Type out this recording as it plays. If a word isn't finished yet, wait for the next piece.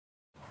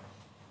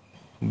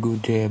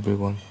Good day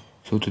everyone.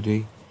 So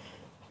today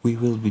we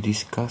will be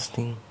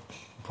discussing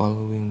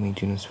following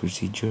maintenance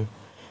procedure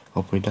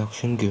of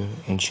production gear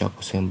and shop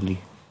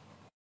assembly.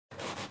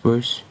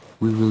 First,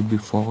 we will be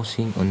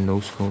focusing on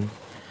nose cone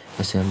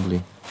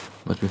assembly,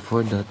 but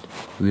before that,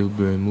 we will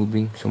be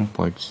removing some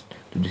parts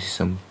to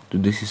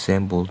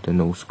disassemble the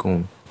nose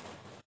cone.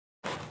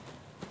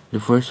 The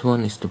first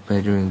one is the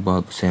feathering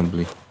bulb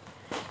assembly.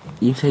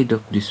 Inside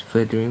of this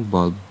feathering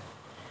bulb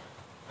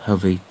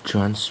have a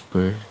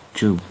transfer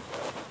tube.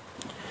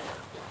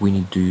 We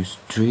need to use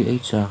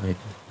 3/8 socket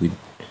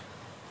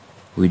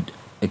with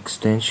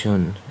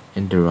extension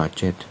and the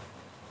ratchet.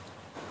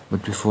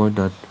 But before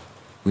that,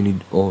 we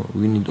need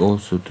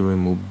also to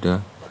remove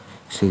the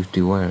safety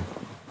wire,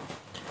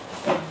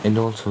 and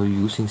also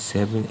using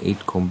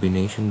 7/8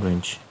 combination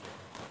wrench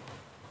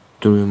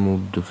to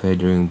remove the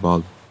feathering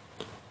bulb.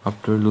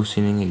 After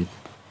loosening it,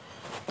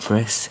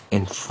 press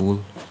and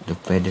pull the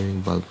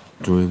feathering bulb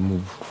to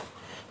remove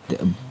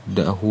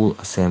the whole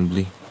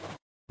assembly.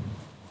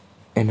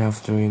 And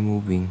after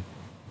removing,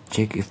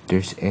 check if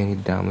there's any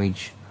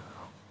damage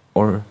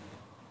or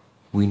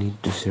we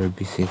need to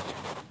service it.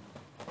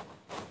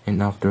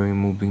 And after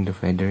removing the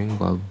feathering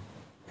bulb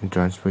and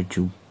transfer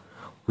tube,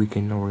 we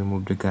can now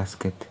remove the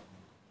gasket.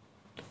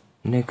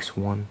 Next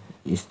one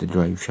is the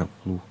drive shaft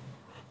glue,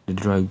 the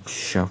drive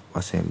shaft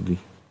assembly.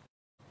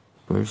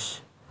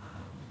 First,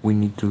 we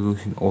need to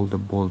loosen all the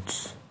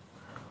bolts.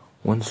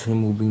 Once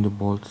removing the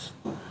bolts,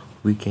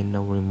 we can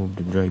now remove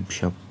the drive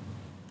shaft.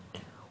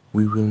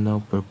 We will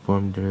now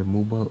perform the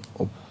removal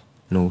of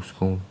nose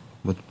cone,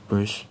 but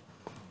first,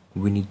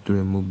 we need to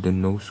remove the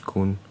nose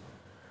cone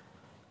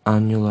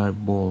annular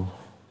ball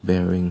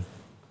bearing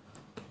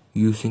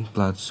using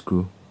flat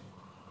screw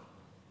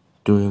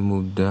to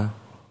remove the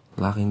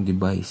locking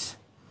device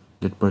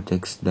that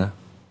protects the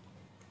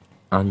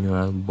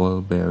annular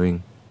ball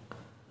bearing.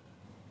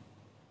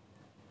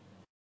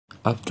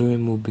 After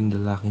removing the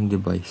locking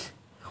device,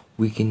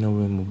 we can now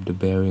remove the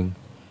bearing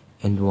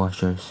and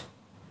washers.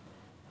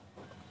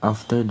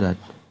 After that,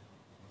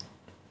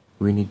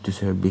 we need to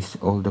service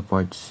all the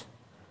parts,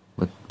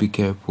 but be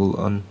careful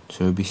on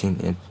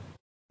servicing it.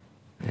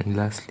 And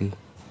lastly,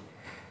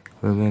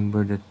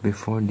 remember that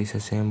before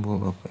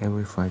disassemble of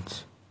every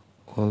parts,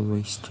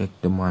 always check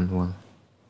the manual.